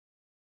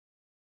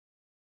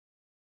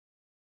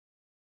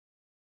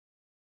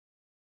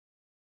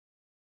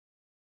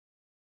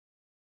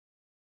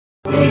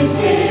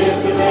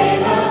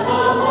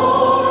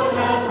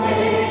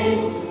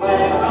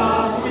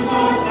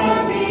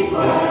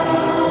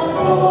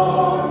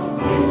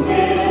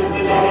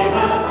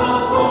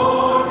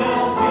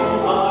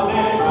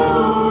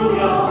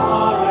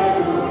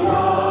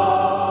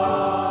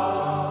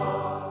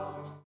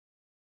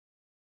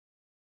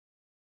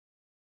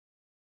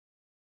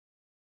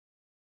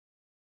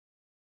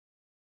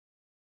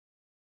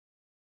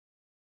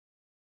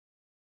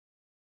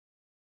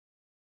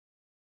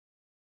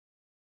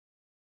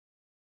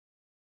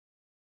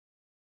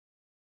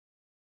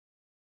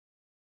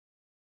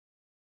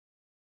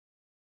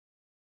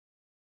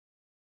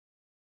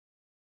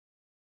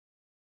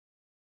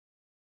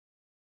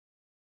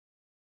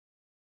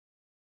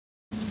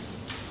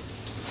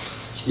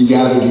We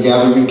gather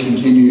together, we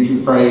continue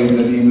to pray in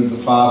the name of the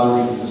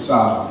Father, and of the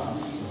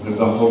Son, and of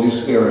the Holy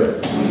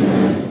Spirit.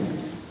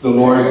 Amen. The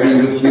Lord be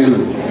with you.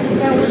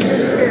 And with your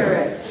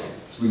spirit.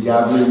 As we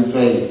gather in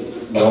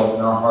faith, we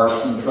open our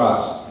hearts in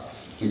trust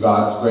to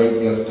God's great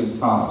gift and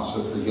promise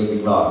of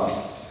forgiving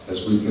love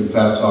as we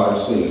confess our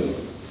sin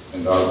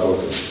and our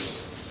brokenness.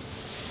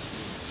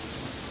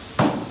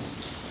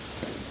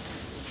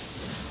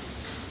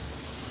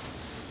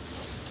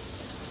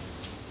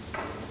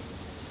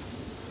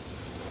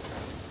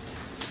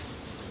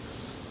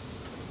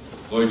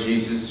 Lord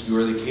Jesus, you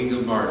are the King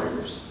of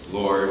martyrs.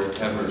 Lord,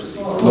 have mercy.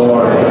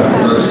 Lord,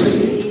 have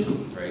mercy.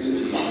 Christ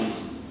Jesus,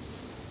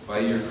 by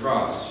your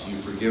cross you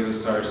forgive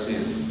us our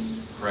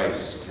sins.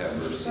 Christ, have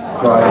mercy.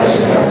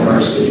 Christ, have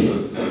mercy.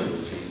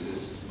 Lord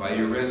Jesus, by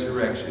your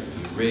resurrection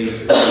you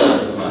raise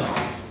us to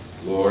life.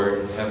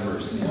 Lord, have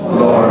mercy.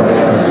 Lord,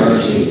 have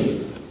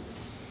mercy.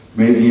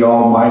 May the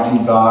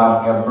Almighty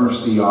God have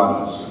mercy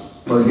on us,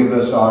 forgive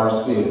us our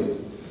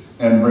sin,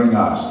 and bring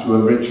us to a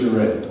richer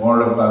and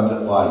more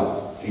abundant life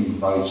in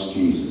Christ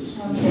Jesus.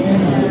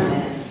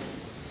 Amen.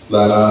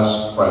 Let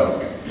us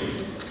pray.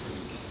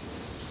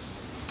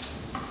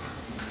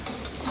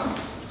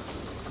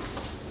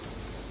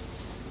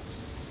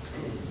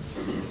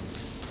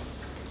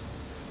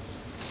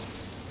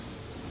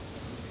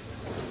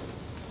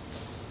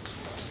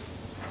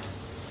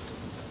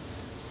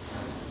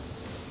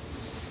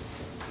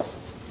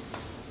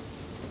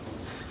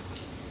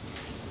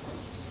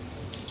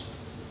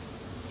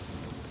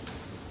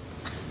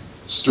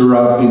 Stir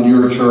up in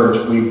your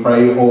church, we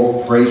pray,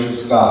 O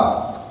gracious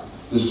God,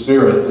 the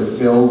Spirit that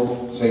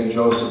filled St.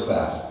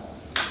 Josephat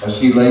as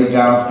he laid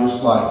down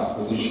his life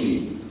for the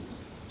sheep,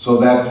 so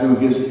that through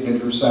his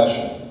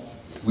intercession,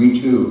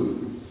 we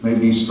too may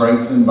be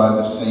strengthened by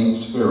the same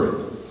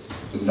Spirit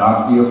to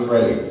not be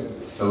afraid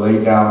to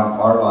lay down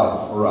our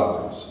life for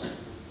others.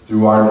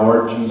 Through our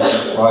Lord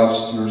Jesus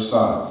Christ, your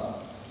Son,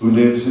 who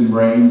lives and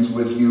reigns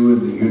with you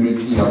in the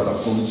unity of the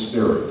Holy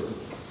Spirit,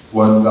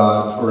 one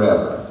God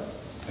forever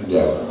and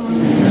ever.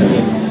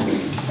 Amen.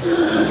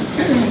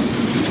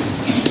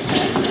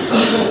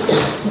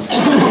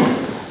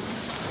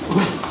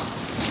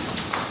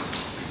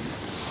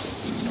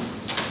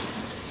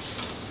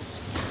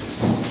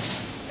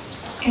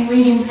 A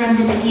reading from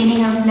the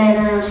beginning of the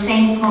letter of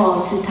St.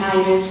 Paul to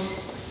Titus.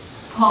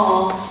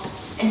 Paul,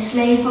 a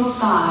slave of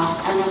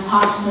God and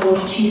apostle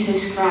of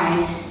Jesus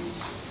Christ,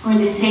 for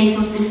the sake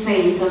of the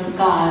faith of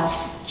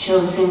God's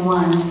chosen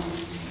ones,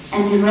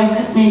 and the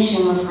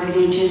recognition of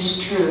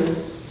religious truth,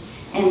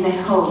 and the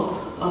hope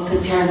of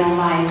eternal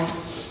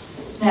life,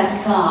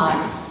 that God,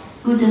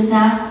 who does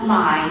not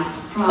lie,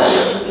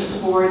 promised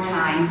before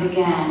time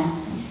began,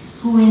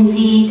 who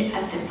indeed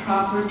at the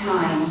proper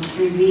time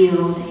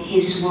revealed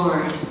his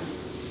word,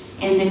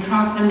 and the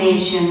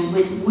proclamation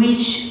with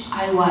which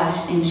I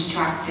was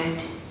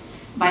instructed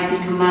by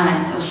the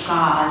command of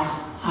God,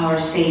 our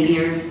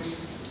Savior,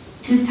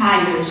 to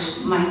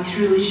Titus, my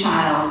true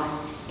child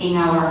in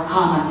our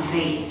common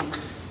faith,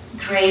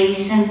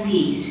 grace and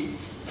peace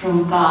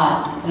from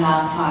God the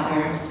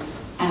Father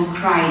and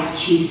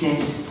Christ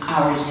Jesus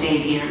our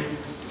Savior.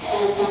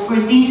 For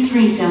this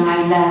reason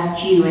I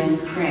left you in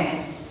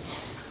Crete,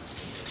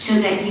 so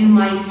that you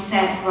might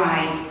set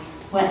right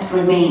what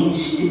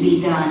remains to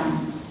be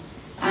done,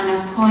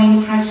 and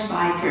appoint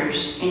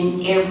presbyters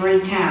in every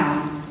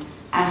town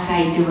as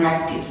I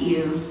directed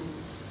you,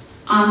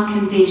 on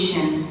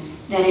condition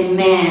that a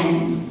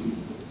man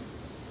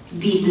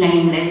be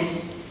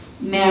blameless,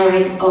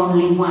 married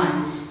only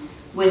once,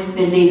 with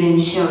believing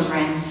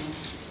children,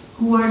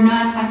 who are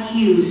not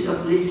accused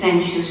of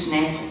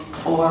licentiousness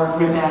or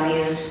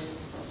rebellious.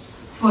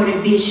 For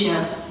a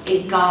bishop,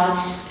 a God's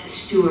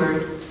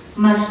steward,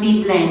 must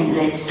be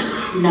blameless,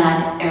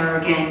 not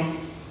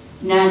arrogant,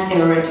 not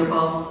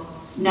irritable,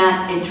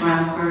 not a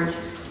drunkard,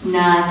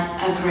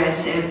 not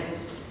aggressive,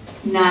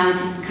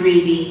 not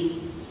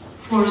greedy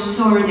for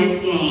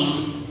sordid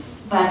gain,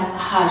 but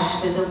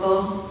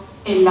hospitable,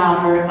 a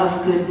lover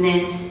of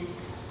goodness,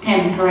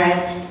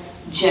 temperate,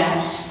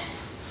 just,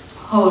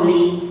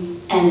 holy,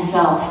 and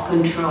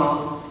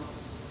self-control,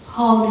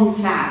 holding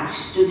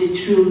fast to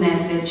the true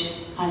message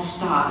as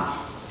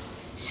taught,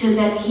 so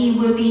that he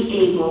will be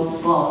able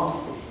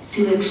both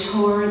to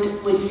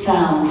exhort with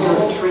sound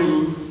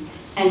doctrine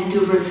and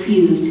to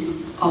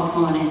refute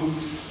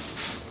opponents.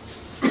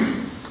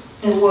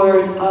 The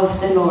word of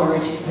the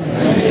Lord.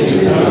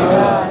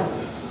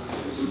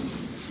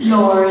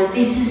 Lord,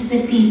 this is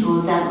the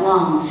people that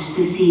longs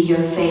to see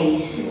your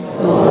face.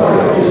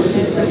 Lord,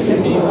 this is the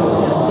people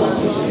that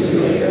longs to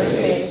see your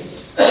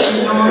face.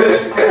 The Lord of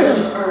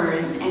the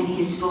earth and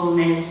his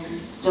fullness,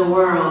 the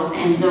world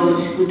and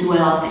those who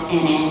dwell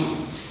in it.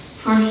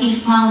 For he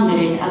founded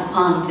it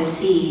upon the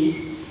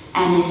seas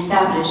and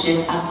established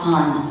it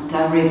upon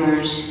the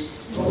rivers.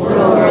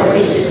 Lord,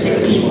 this is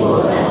the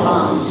people that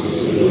longs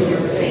to see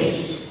your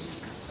face.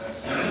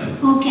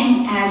 Who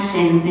can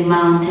ascend the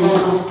mountain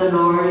of the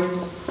Lord,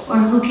 or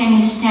who can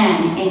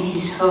stand in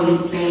his holy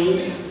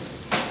place?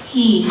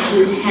 He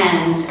whose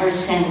hands are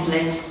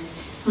scentless,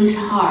 whose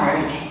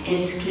heart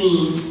is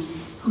clean,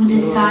 who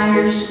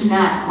desires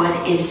not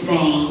what is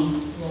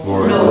vain.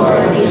 Lord,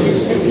 this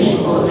is the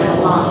people that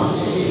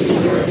longs to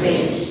see your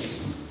face.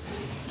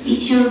 It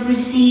shall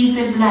receive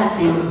a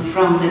blessing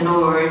from the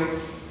Lord,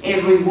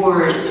 a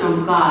reward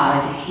from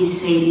God,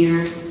 his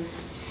Savior.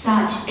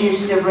 Such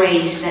is the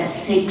race that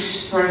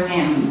seeks for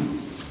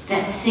him,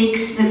 that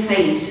seeks the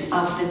face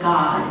of the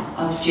God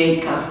of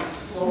Jacob.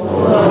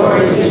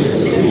 Lord, this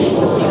is the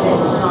people that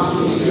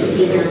longs to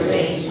see your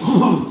face.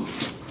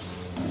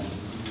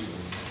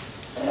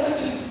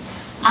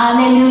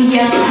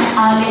 Alleluia,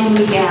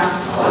 alleluia.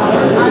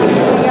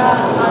 Alleluia,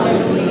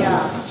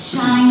 alleluia.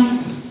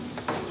 Shine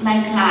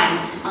like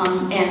lights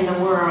in the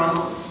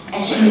world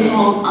as you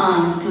hold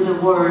on to the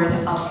word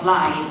of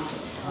life.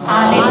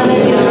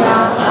 Alleluia,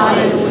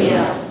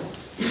 alleluia.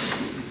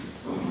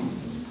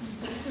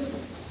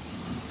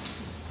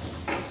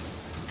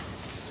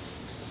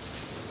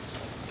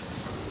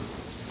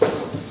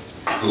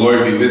 The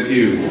Lord be with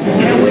you.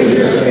 And with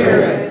your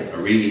spirit. A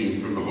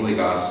reading from the Holy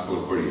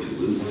Gospel according to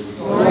Luke.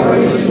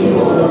 Glory to you,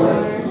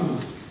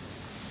 Lord.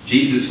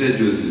 Jesus said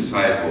to his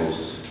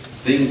disciples,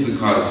 things that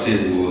cause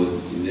sin will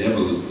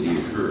inevitably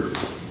occur.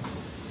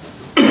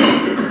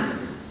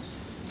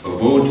 But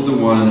woe to the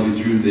one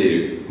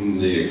whom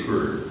they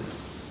occur.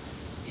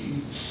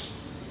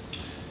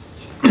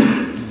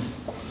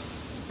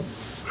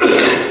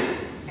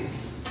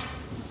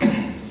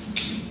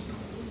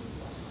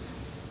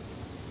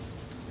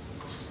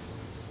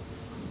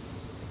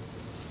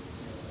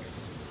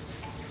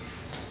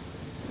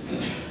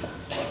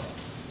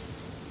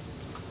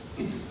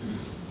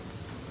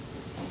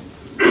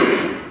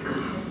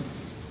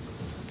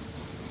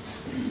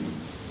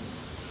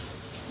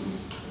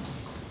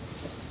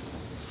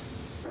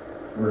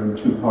 We're in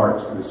two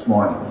parts this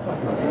morning.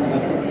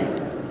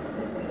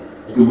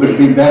 It would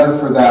be better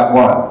for that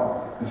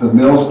one if a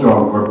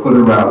millstone were put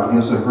around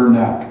his or her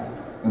neck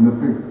and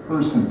the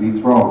person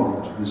be thrown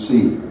into the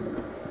sea,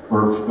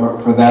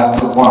 for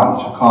that one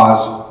to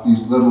cause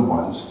these little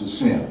ones to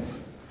sin.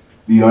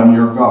 Be on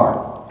your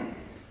guard.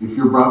 If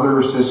your brother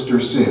or sister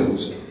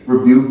sins,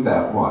 rebuke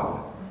that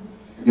one.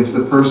 If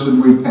the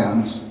person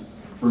repents,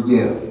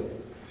 forgive.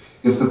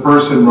 If the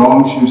person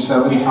wrongs you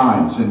 7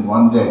 times in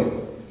one day,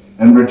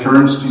 and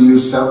returns to you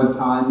 7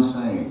 times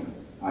saying,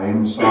 I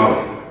am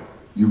sorry,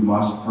 you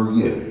must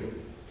forgive.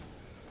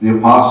 The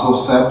apostle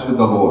said to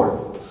the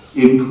Lord,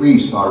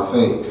 increase our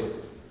faith.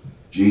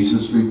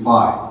 Jesus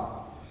replied,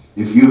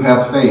 if you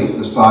have faith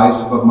the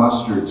size of a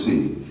mustard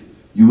seed,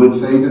 you would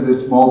say to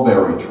this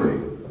mulberry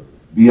tree,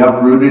 be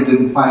uprooted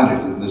and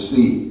planted in the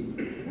sea,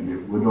 and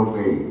it would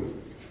obey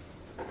you.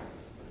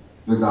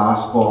 The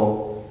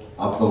Gospel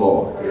of the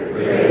Lord.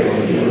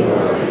 Praise to you,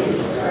 Lord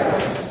Jesus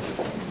Christ.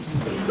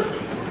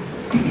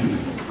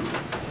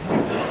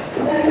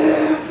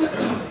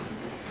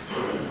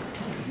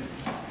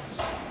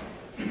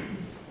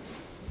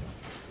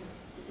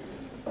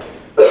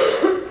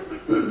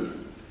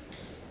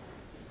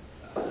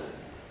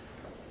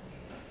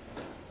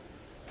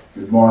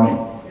 Good morning.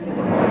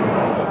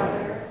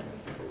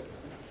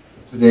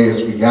 Today,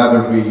 as we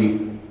gather,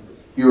 we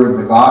hear in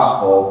the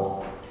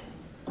Gospel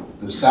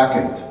the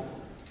second,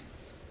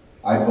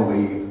 I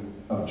believe,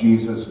 of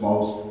Jesus'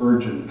 most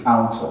urgent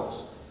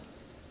counsels.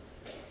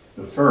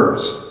 The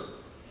first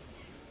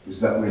is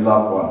that we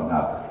love one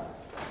another.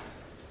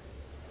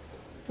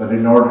 But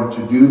in order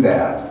to do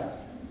that,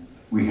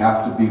 we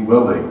have to be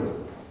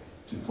willing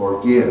to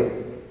forgive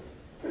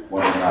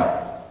one another.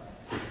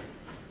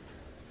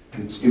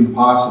 It's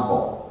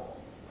impossible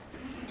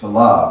to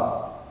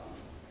love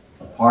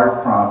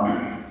apart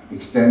from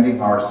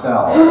extending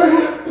ourselves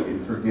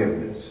in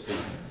forgiveness.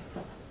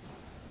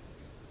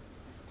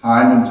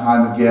 Time and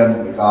time again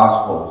in the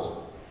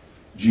Gospels,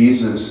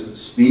 Jesus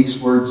speaks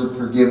words of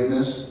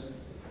forgiveness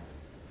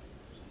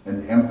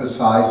and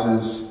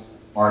emphasizes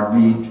our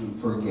need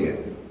to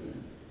forgive.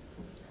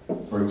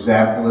 For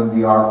example, in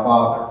the Our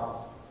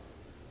Father,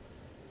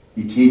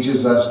 he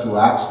teaches us to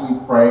actually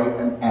pray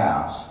and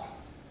ask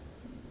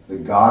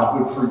that God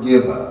would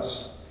forgive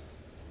us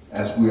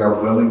as we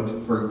are willing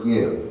to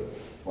forgive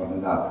one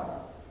another.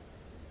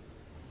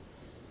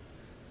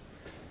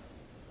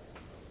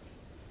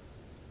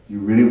 Do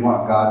you really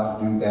want God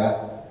to do that?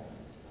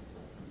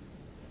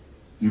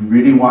 Do you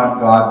really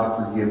want God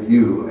to forgive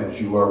you as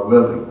you are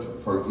willing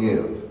to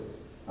forgive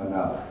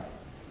another.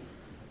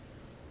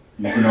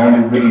 You can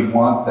only really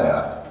want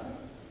that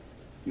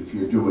if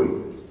you're doing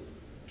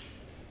it.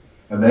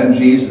 And then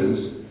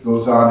Jesus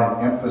goes on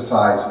and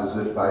emphasizes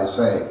it by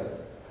saying,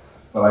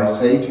 but I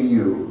say to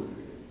you,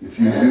 if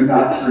you do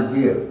not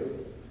forgive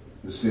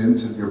the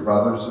sins of your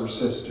brothers or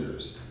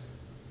sisters,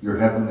 your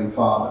heavenly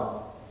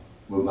Father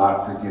will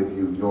not forgive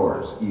you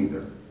yours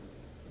either.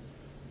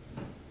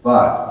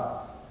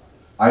 But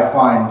I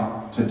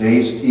find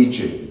today's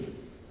teaching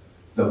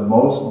the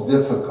most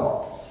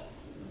difficult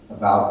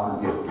about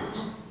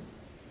forgiveness,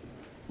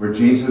 where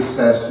Jesus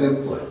says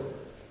simply,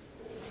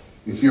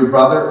 if your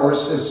brother or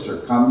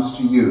sister comes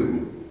to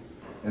you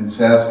and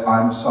says,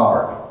 I'm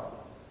sorry,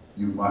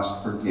 you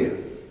must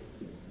forgive.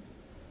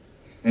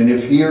 And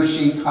if he or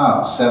she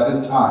comes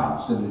 7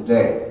 times in a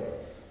day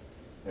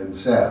and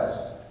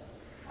says,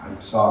 I'm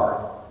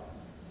sorry,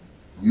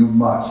 you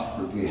must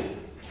forgive.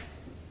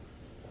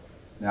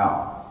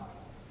 Now,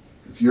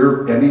 if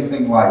you're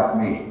anything like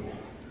me,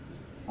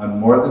 on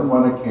more than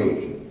one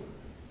occasion,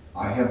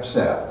 I have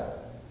said,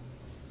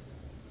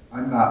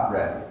 I'm not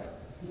ready.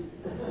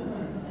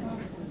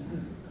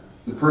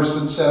 The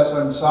person says,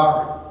 I'm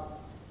sorry,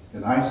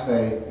 and I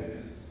say,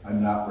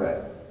 I'm not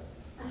ready.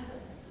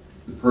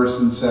 The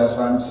person says,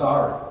 I'm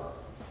sorry,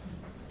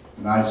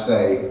 and I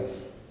say,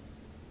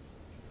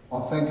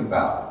 I'll think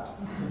about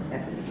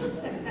it.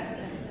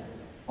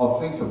 I'll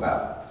think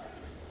about it.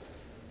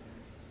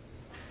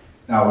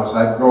 Now, as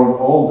I've grown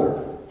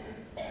older,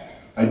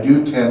 I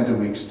do tend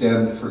to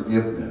extend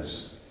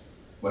forgiveness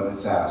when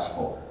it's asked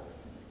for,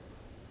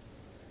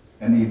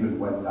 and even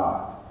when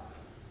not,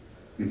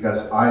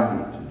 because I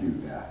need to do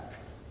that.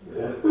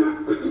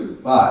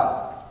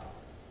 But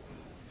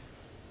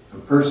if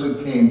a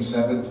person came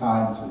 7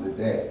 times in a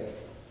day,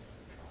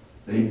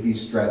 they'd be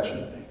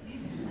stretching me.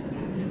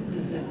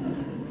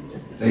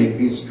 They'd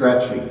be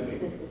stretching me.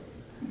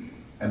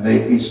 And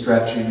they'd be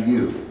stretching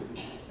you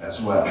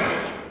as well.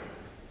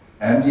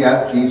 And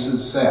yet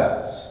Jesus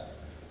says,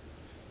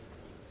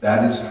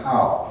 that is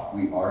how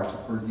we are to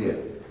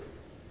forgive.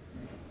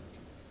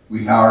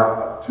 We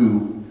are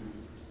to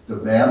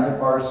demand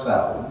of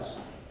ourselves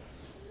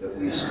that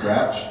we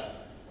stretch,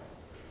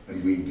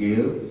 and we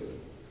give,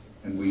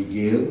 and we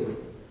give,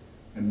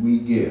 and we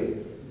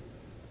give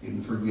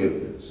in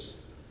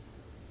forgiveness,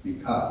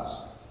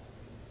 because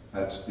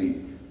that's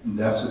the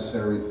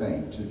necessary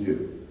thing to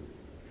do.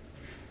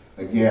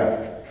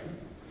 Again,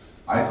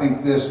 I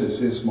think this is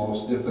his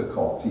most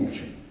difficult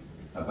teaching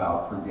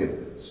about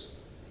forgiveness.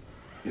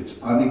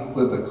 It's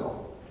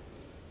unequivocal.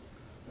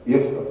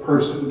 If a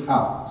person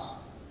comes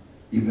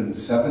even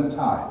 7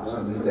 times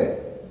in a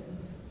day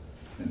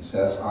and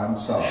says, I'm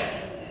sorry,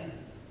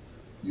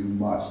 you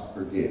must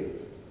forgive.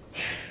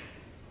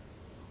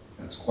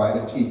 That's quite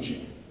a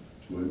teaching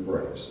to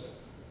embrace.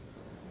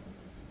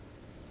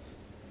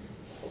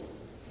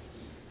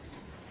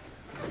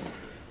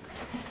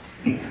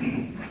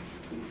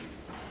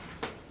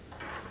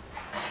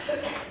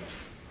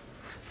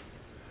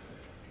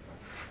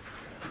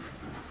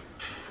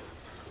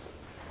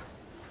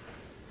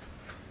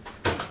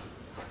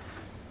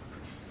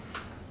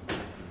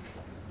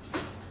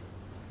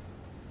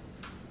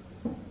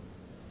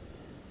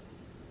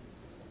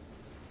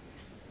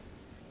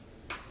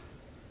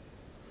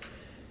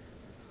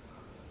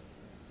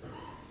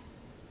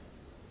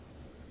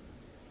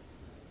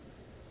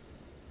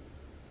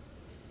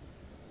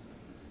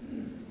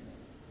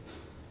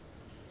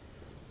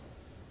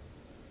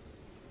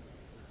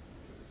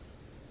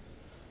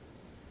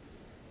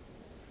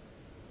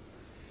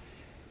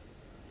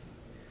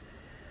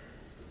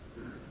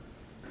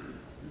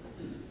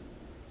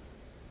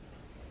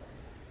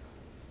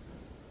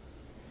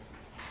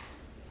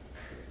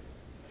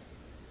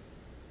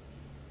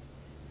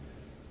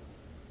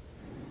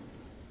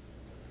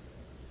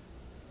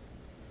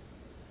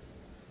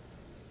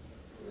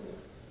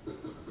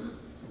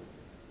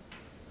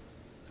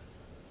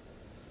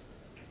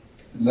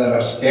 Let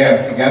us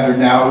stand together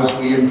now as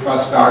we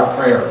entrust our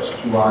prayers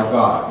to our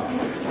God.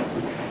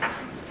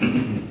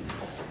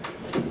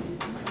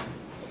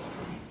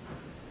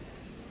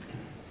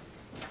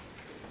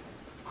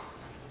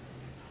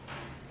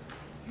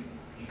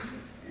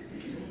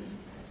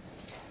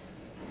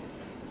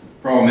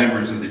 For all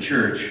members of the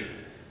church,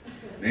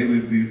 may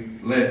we be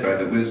led by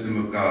the wisdom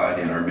of God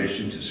in our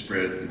mission to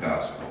spread the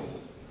gospel.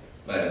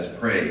 Let us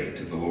pray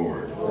to the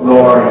Lord.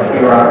 Lord,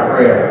 hear our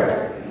prayer.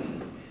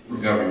 For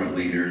government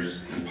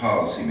leaders and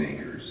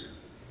policymakers,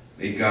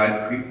 may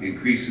God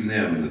increase in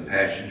them the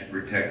passion to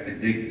protect the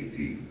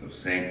dignity of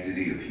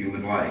sanctity of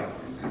human life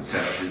from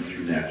conception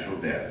through natural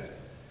death.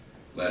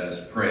 Let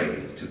us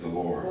pray to the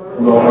Lord.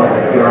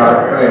 Lord, hear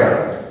our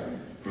prayer.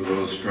 For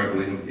those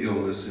struggling with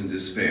illness and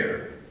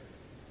despair,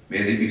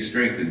 may they be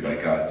strengthened by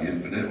God's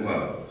infinite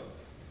love.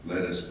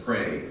 Let us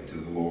pray to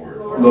the Lord.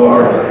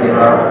 Lord, hear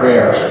our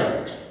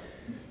prayer.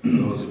 For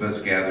those of us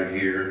gathered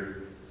here,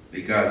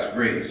 may God's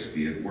grace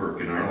be at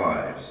work in our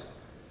lives,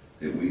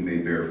 that we may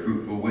bear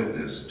fruitful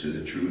witness to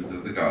the truth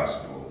of the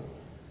gospel.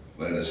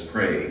 Let us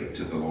pray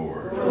to the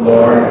Lord.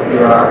 Lord,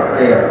 hear our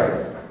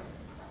prayer.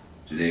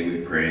 Today we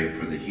pray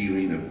for the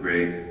healing of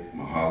Greg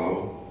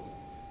Mahalo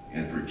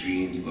and for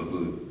Jean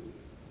LaBoot.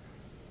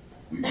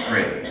 We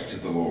pray to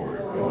the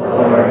Lord.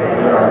 Lord,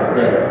 hear our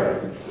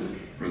prayer.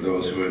 For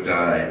those who have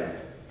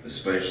died,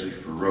 especially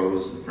for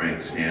Rose and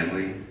Frank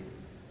Stanley,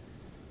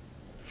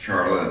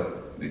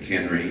 Charlotte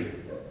McHenry,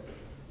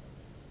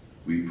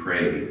 we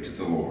pray to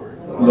the Lord.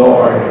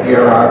 Lord,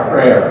 hear our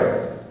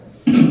prayer.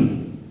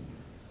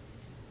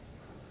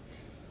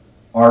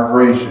 Our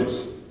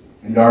gracious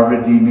and our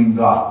redeeming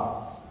God,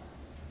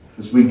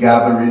 as we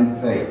gather in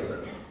faith,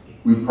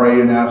 we pray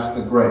and ask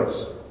the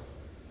grace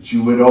that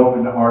you would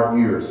open our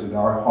ears and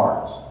our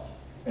hearts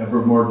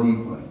ever more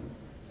deeply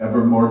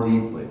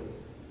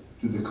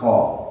to the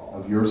call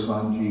of your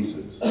Son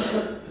Jesus,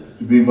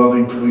 to be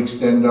willing to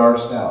extend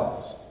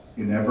ourselves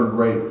in ever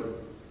greater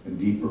and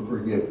deeper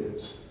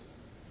forgiveness.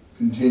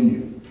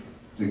 Continue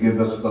to give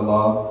us the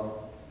love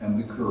and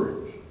the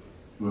courage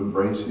to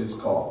embrace his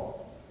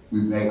call.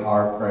 We make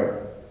our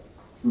prayer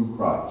through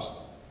Christ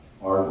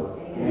our Lord.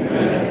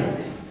 Amen.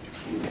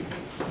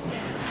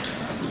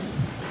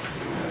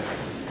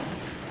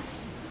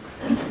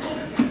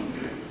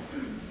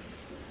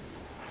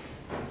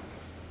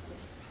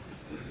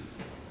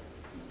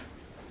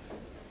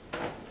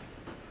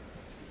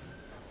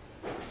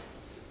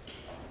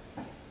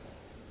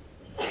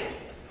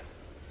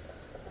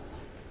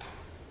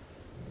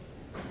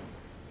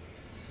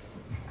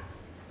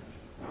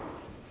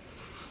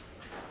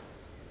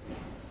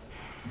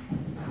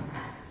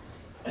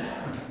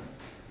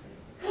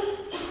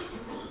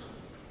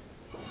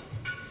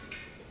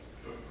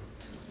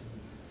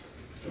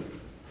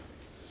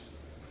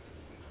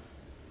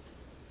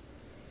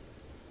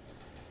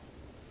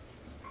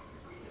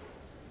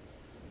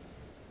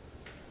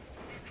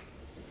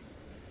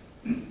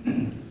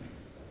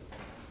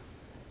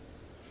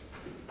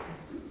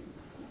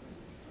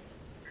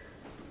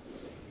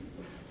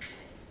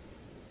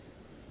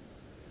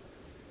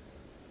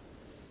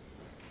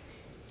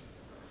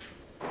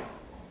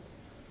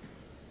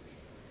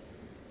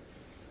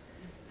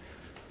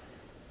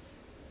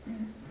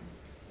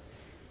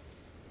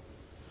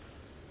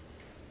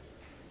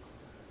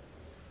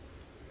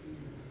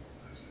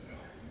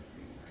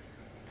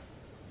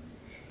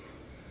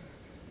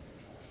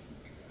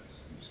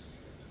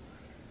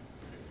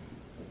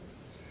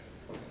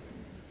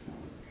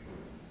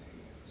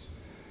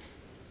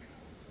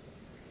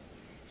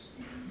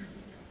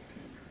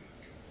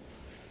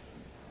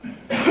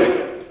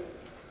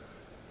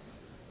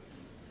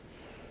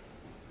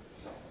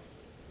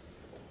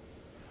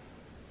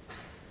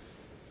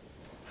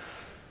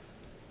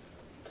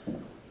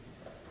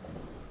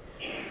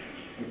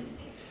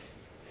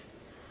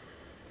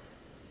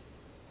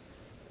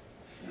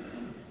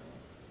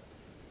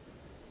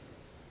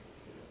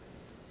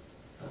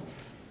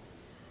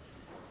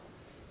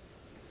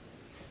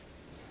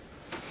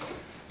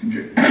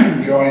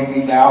 Join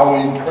me now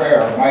in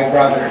prayer, my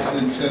brothers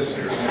and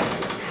sisters,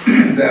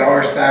 that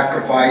our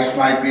sacrifice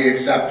might be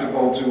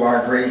acceptable to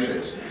our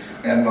gracious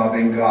and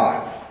loving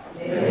God.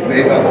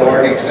 May the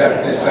Lord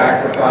accept this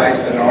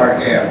sacrifice at our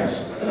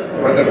hands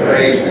for the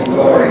praise and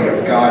glory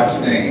of God's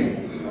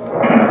name.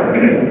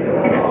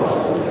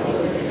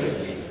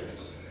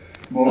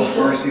 Most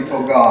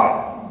merciful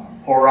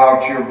God, pour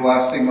out your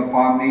blessing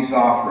upon these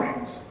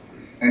offerings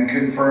and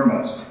confirm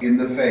us in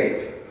the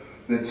faith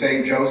that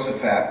St.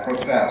 Josaphat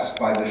professed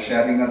by the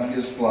shedding of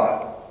his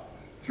blood,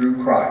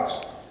 through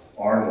Christ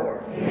our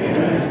Lord.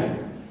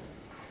 Amen.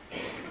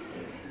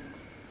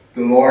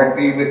 The Lord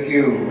be with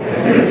you.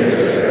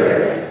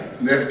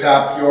 Lift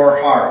up your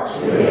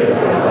hearts.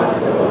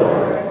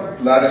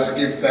 Let us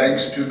give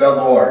thanks to the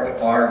Lord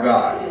our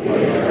God.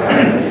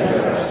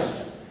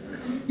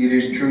 It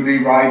is truly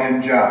right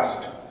and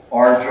just,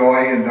 our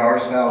joy and our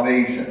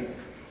salvation,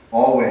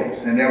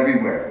 always and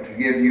everywhere to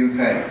give you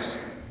thanks,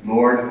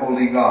 Lord,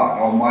 holy God,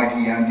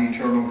 almighty and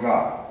eternal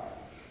God.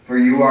 For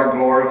you are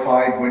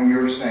glorified when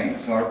your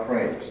saints are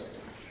praised.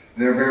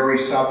 Their very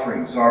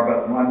sufferings are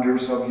but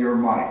wonders of your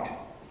might.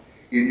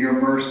 In your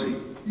mercy,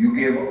 you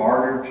give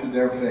ardor to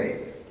their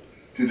faith.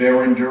 To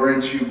their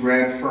endurance you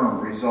grant firm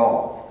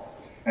resolve.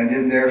 And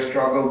in their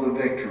struggle the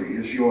victory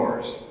is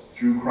yours,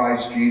 through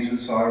Christ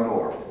Jesus our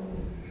Lord.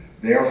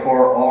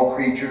 Therefore all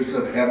creatures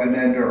of heaven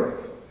and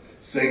earth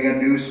sing a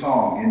new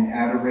song in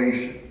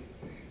adoration.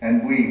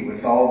 And we,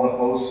 with all the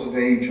hosts of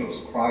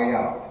angels, cry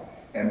out,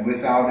 and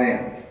without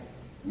end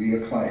we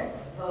acclaim.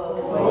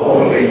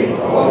 Holy,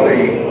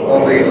 holy,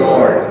 holy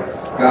Lord,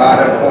 God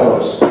of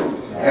hosts,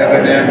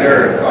 heaven and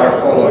earth are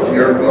full of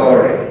your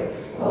glory.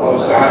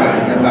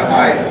 Hosanna in the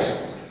highest.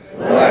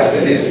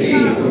 Blessed is he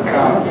who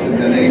comes in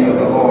the name of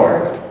the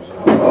Lord.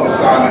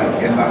 Hosanna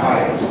in the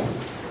highest.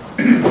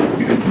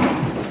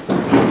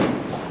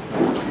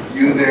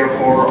 You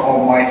therefore,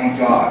 almighty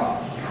God,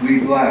 we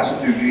bless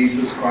through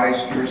Jesus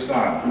Christ, your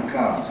Son, who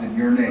comes in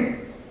your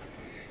name.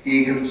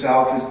 He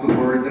himself is the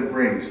word that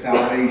brings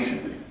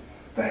salvation,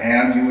 the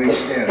hand you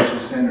extend to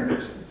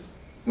sinners,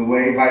 the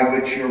way by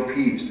which your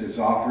peace is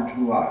offered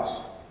to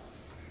us.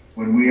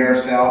 When we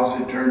ourselves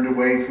had turned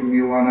away from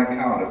you on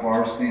account of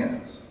our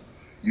sins,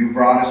 You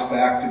brought us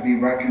back to be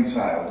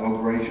reconciled, O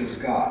gracious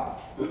God,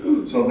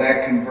 so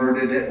that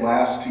converted at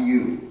last to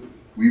you,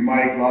 we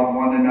might love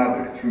one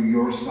another through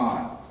your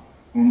Son,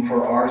 whom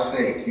for our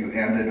sake you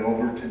handed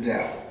over to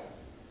death.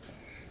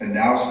 And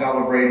now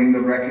celebrating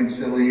the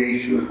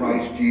reconciliation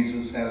Christ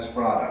Jesus has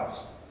brought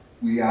us,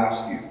 we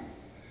ask you,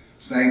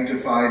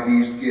 sanctify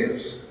these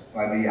gifts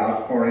by the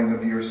outpouring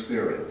of your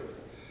Spirit,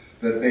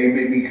 that they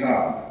may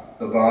become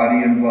the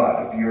body and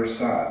blood of your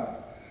Son,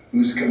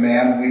 whose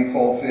command we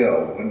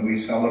fulfill when we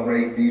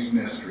celebrate these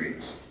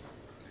mysteries.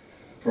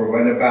 For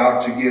when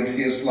about to give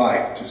his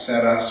life to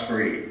set us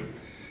free,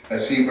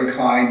 as he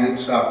reclined at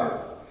supper,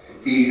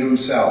 he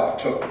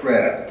himself took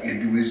bread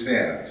into his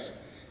hands,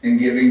 and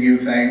giving you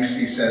thanks,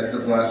 he said the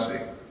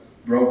blessing,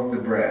 broke the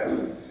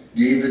bread,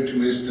 gave it to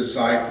his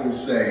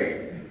disciples,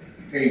 saying,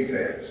 "Take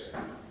this,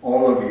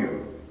 all of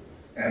you,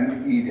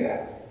 and eat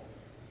it.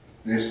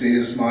 This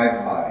is my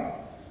body,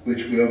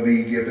 which will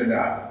be given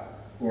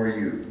up for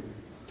you."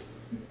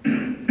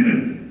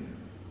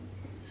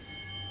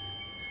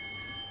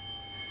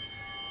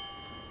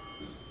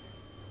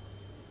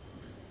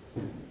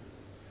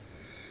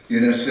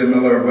 In a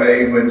similar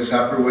way, when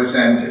supper was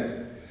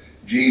ended,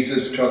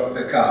 Jesus took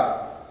the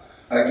cup.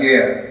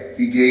 Again,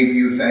 he gave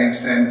you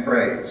thanks and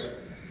praise,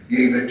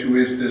 gave it to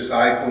his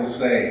disciples,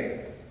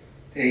 saying,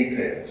 "Take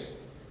this,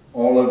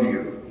 all of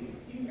you,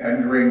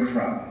 and drink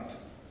from it.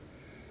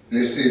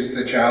 This is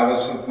the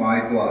chalice of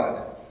my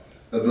blood,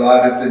 the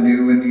blood of the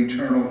new and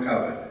eternal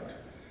covenant,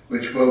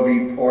 which will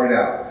be poured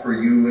out for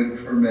you and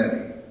for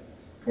many,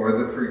 for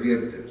the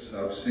forgiveness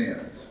of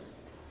sins.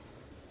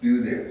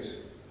 Do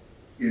this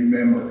in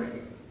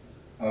memory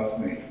of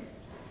me."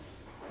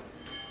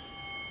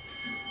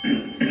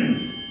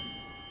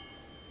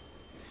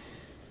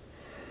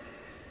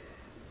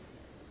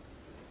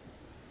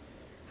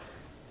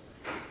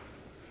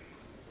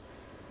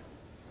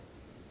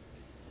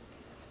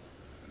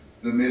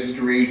 The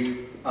mystery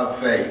of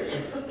faith.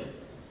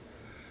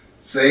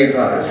 Save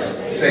us,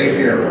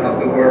 Savior of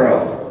the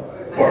world,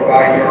 for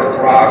by your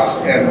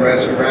cross and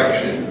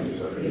resurrection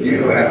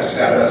you have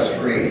set us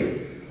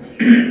free.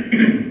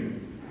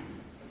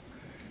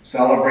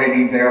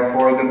 Celebrating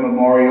therefore the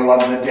memorial of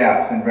the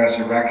death and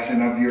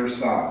resurrection of your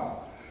Son,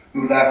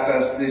 who left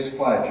us this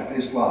pledge of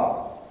his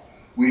love,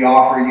 we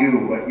offer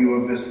you what you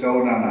have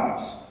bestowed on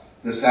us,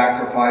 the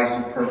sacrifice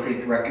of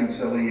perfect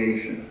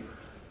reconciliation.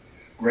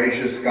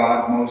 Gracious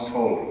God, most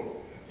holy,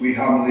 we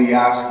humbly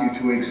ask you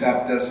to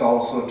accept us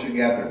also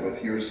together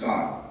with your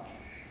Son,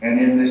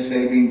 and in this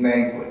saving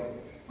banquet,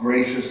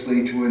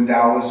 graciously to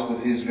endow us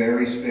with his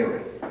very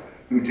Spirit,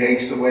 who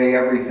takes away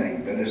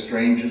everything that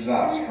estranges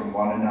us from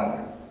one another.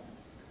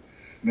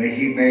 May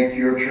he make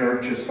your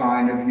church a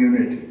sign of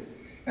unity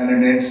and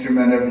an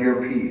instrument of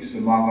your peace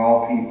among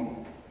all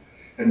people.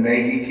 And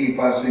may he keep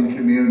us in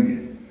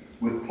communion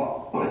with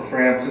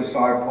Francis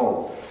our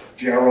Pope,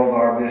 Gerald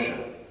our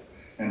Bishop,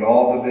 and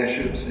all the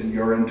bishops and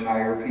your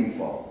entire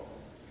people.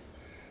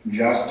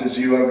 Just as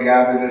you have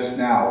gathered us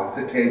now at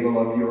the table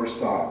of your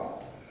Son,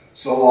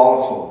 so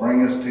also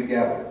bring us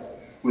together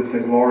with the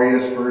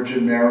glorious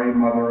Virgin Mary,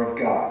 Mother of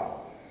God,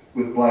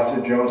 with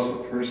blessed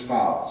Joseph, her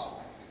spouse,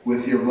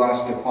 with your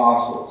blessed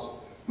apostles,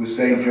 with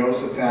Saint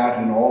Josaphat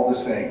and all the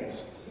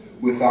saints,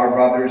 with our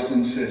brothers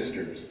and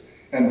sisters,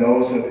 and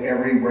those of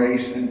every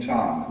race and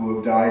tongue who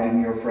have died in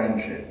your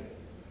friendship.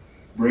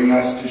 Bring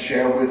us to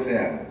share with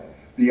them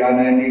the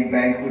unending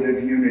banquet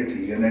of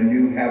unity in a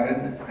new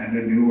heaven and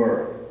a new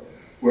earth,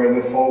 where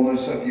the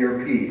fullness of your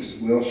peace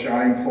will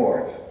shine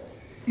forth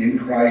in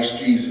Christ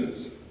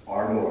Jesus,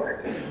 our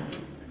Lord.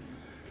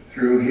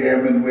 Through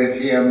him and with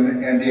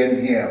him and in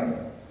him,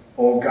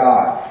 O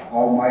God,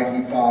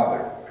 Almighty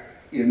Father,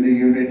 in the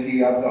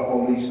unity of the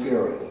Holy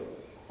Spirit,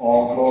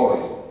 all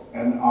glory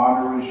and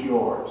honor is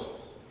yours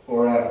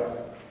forever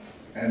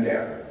and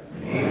ever.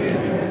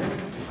 Amen.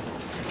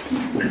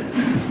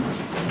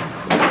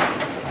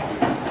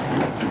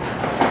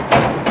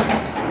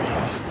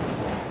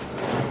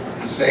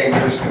 The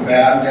Savior's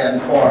command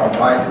and formed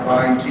by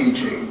divine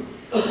teaching,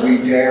 we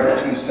dare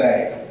to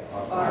say,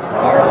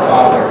 Our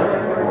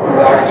Father, who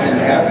art in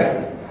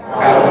heaven,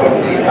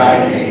 hallowed be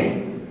thy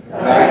name.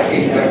 Thy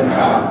kingdom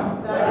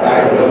come,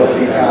 thy will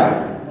be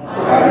done,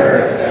 on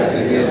earth as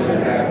it is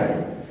in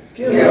heaven.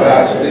 Give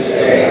us this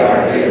day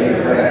our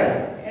daily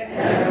bread,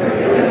 and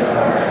forgive us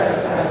our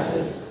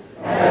trespasses,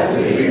 as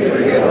we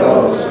forgive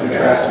those who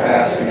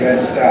trespass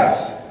against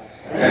us.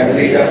 And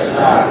lead us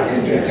not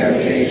into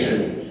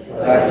temptation,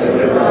 but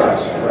deliver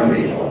us from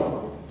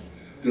evil.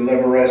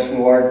 Deliver us,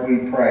 Lord,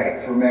 we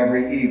pray, from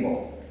every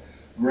evil.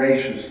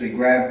 Graciously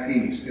grant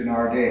peace in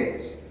our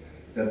days,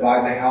 that by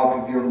the help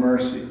of your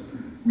mercy,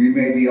 we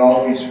may be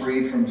always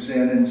free from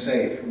sin and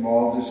safe from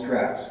all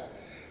distress,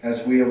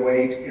 as we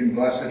await in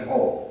blessed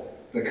hope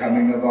the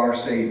coming of our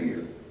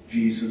Savior,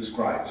 Jesus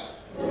Christ.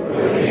 Now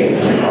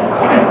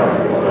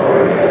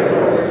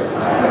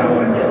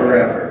and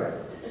forever.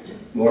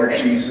 Lord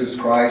Jesus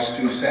Christ,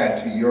 who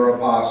said to your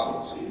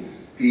apostles,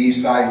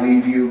 "Peace I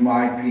leave you,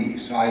 my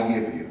peace I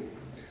give you,"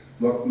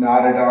 look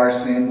not at our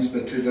sins,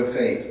 but to the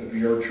faith of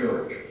your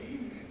church,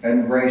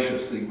 and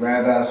graciously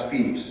grant us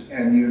peace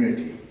and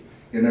unity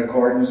in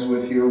accordance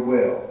with your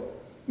will,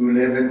 who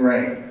live and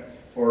reign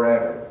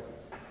forever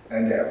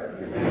and ever.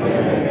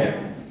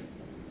 Amen.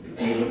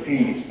 May the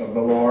peace of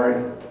the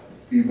Lord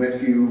be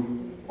with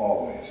you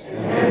always.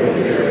 And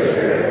with your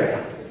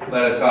spirit.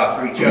 Let us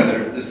offer each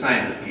other the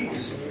sign of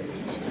peace.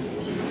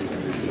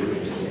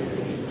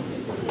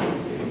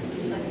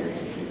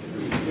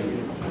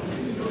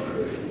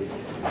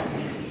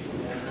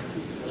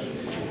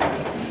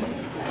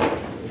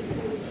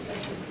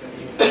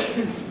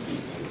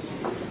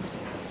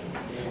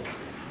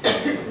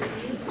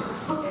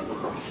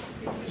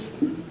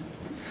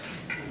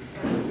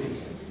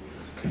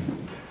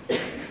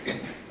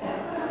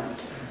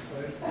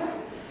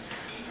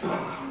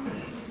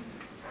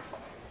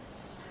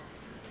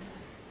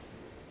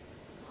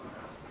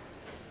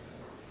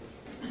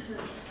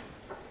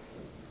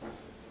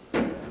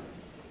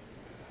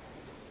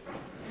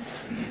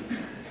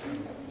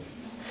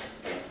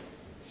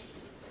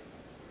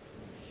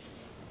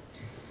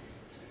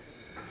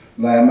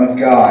 Lamb of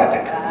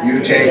God,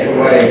 you take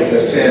away the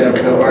sin of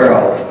the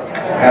world.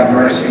 Have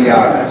mercy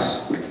on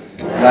us.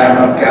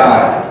 Lamb of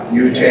God,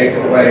 you take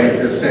away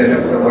the sin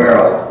of the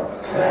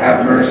world.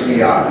 Have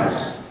mercy on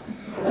us.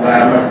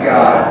 Lamb of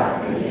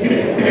God,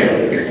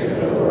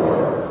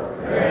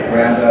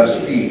 grant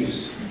us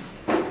peace.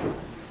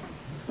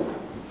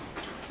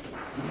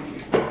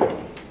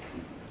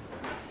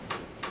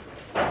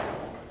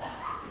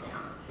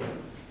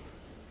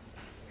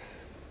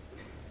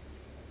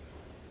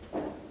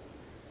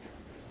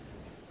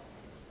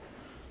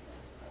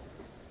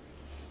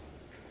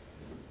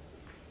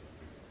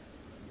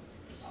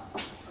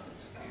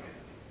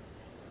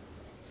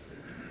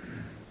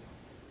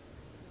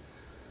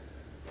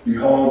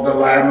 Behold the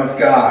Lamb of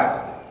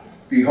God.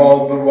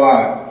 Behold the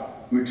one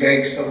who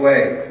takes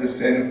away the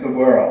sin of the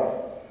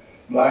world.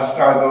 Blessed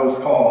are those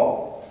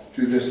called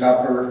to the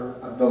supper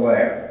of the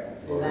Lamb.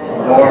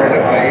 Lord,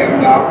 I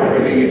am not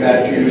worthy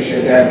that you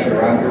should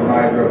enter under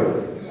my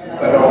roof,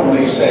 but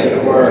only say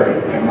the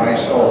word, and my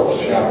soul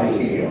shall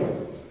be healed.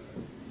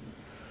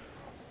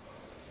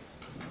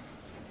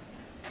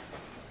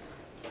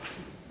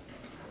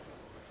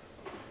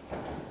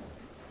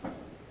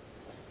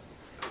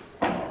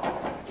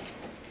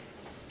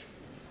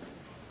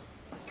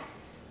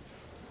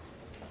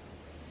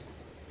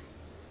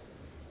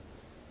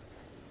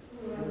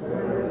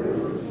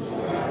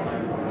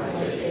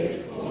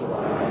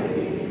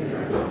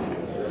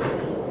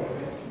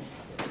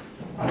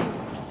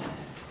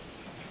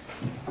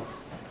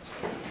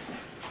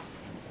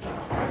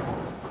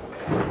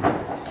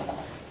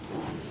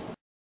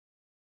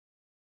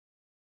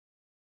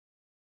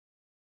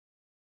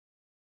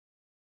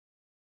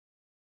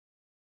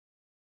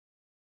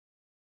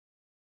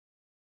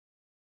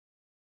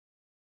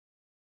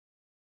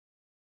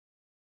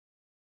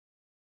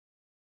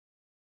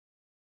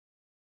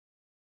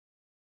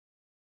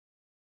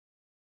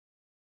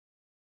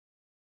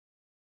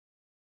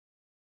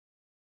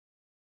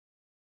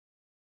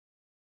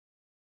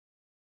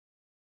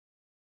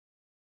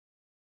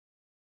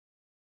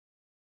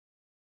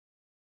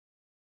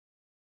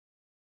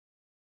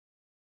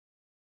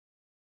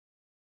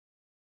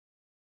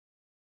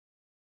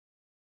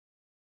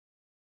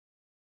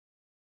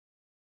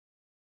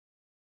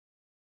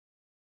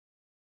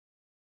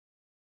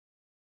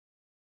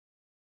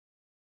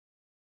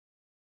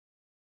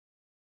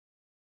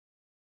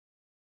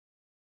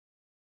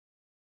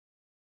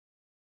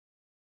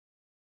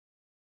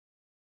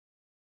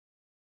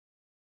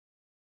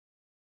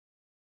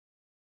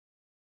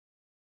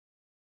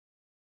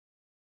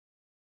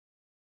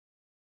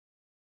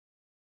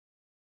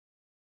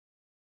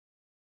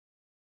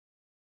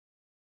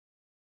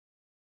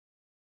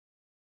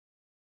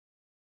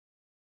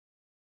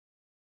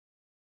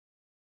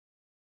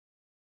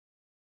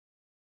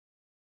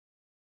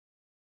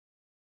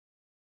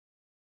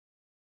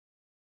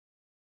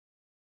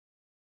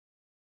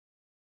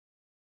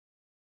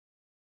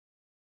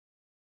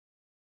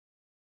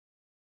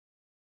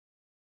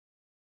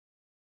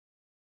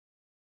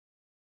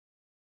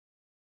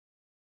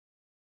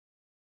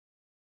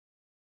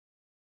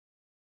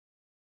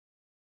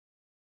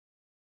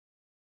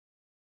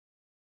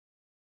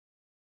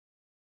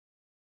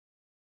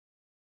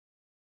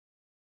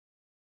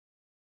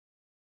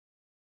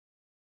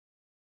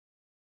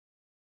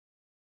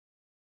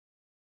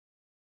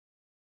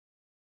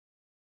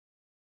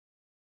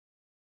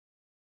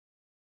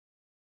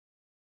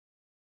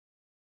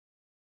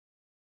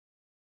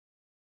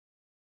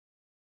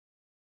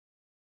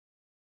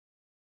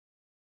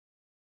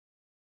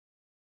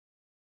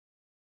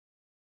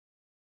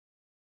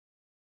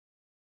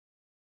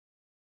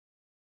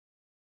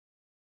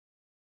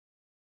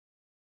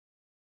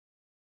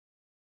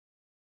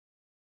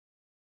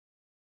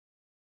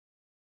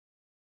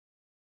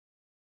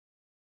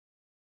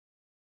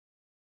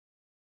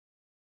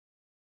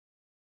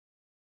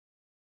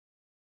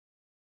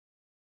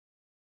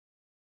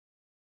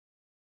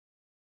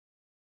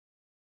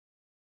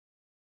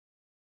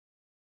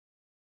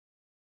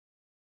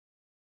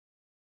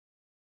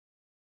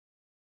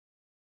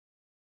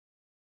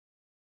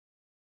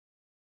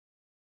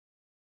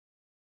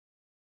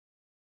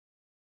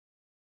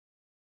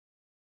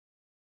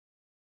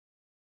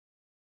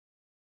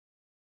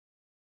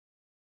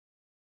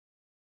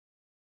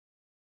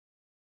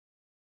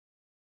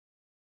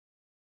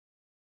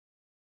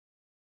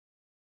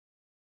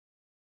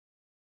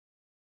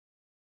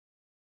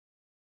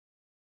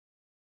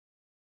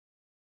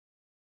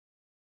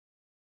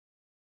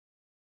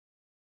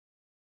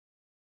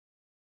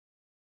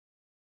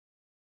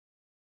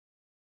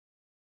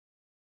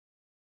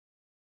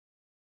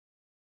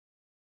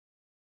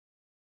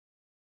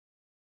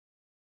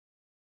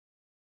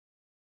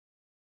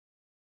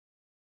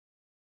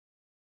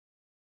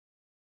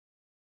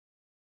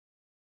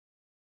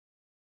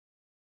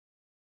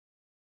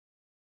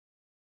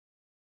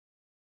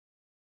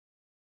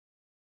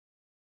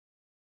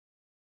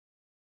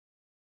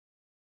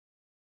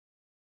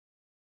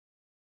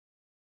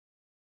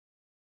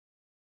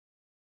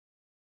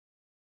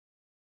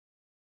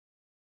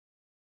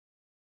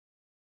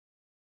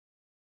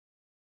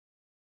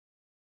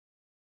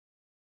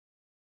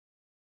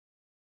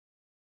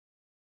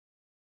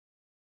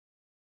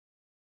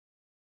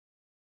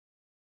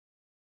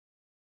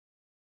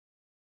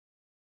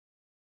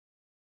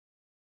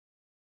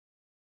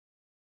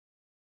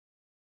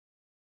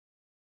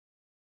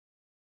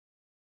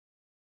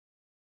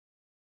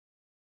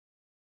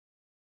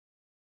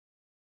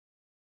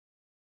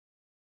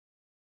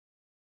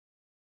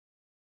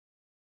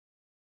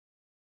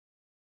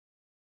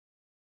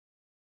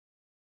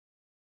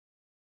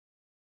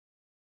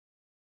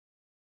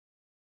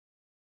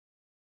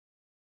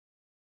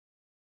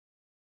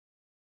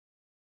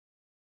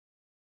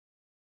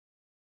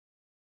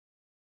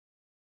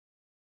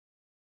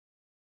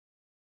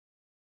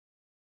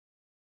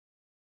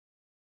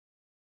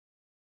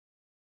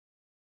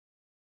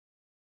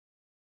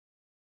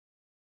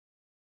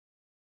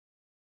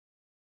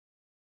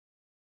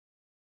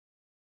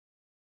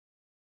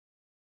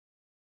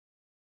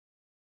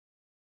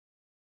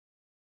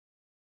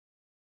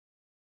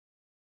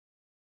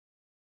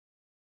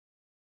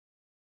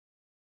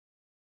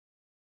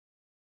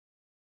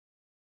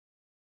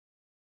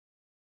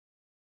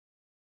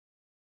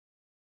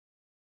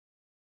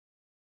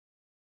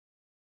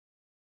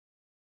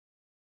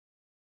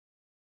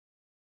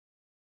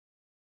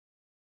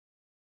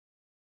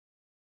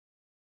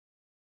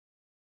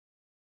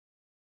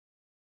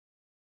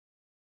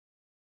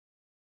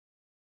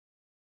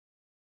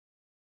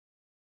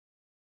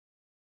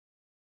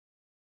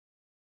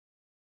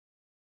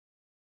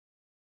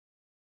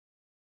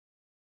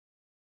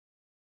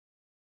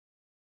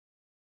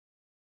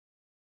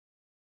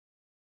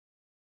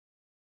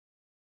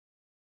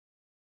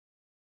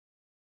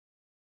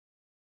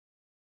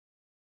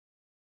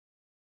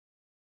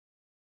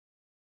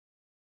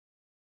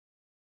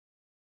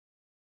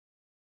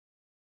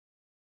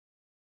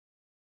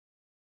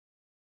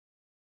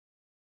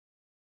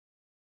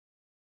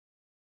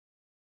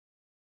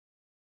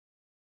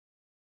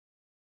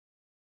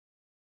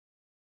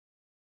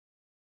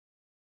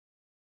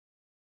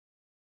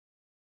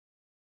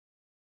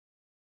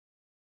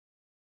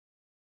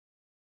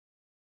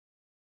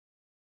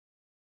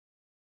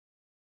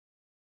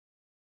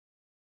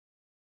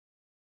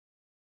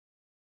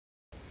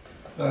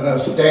 Let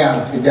us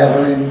stand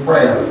together in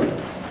prayer.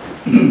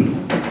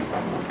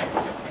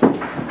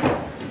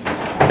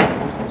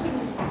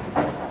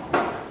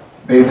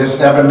 May this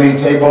heavenly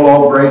table,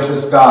 O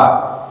gracious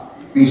God,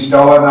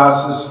 bestow on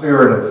us a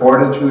spirit of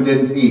fortitude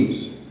and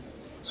peace,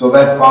 so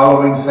that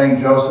following St.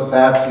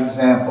 Josaphat's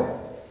example,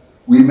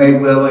 we may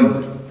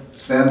willingly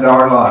spend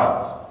our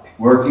lives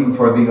working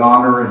for the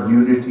honor and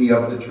unity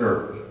of the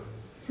Church,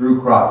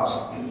 through Christ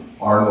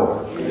our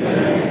Lord.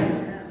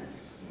 Amen.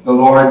 The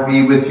Lord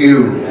be with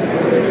you.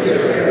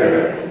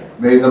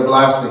 May the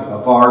blessing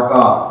of our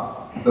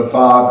God, the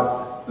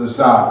Father, the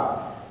Son,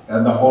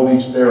 and the Holy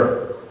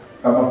Spirit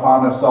come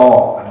upon us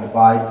all and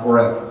abide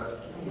forever.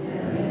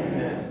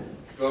 Amen.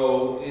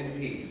 Go in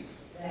peace.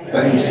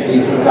 Thanks be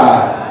to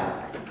God.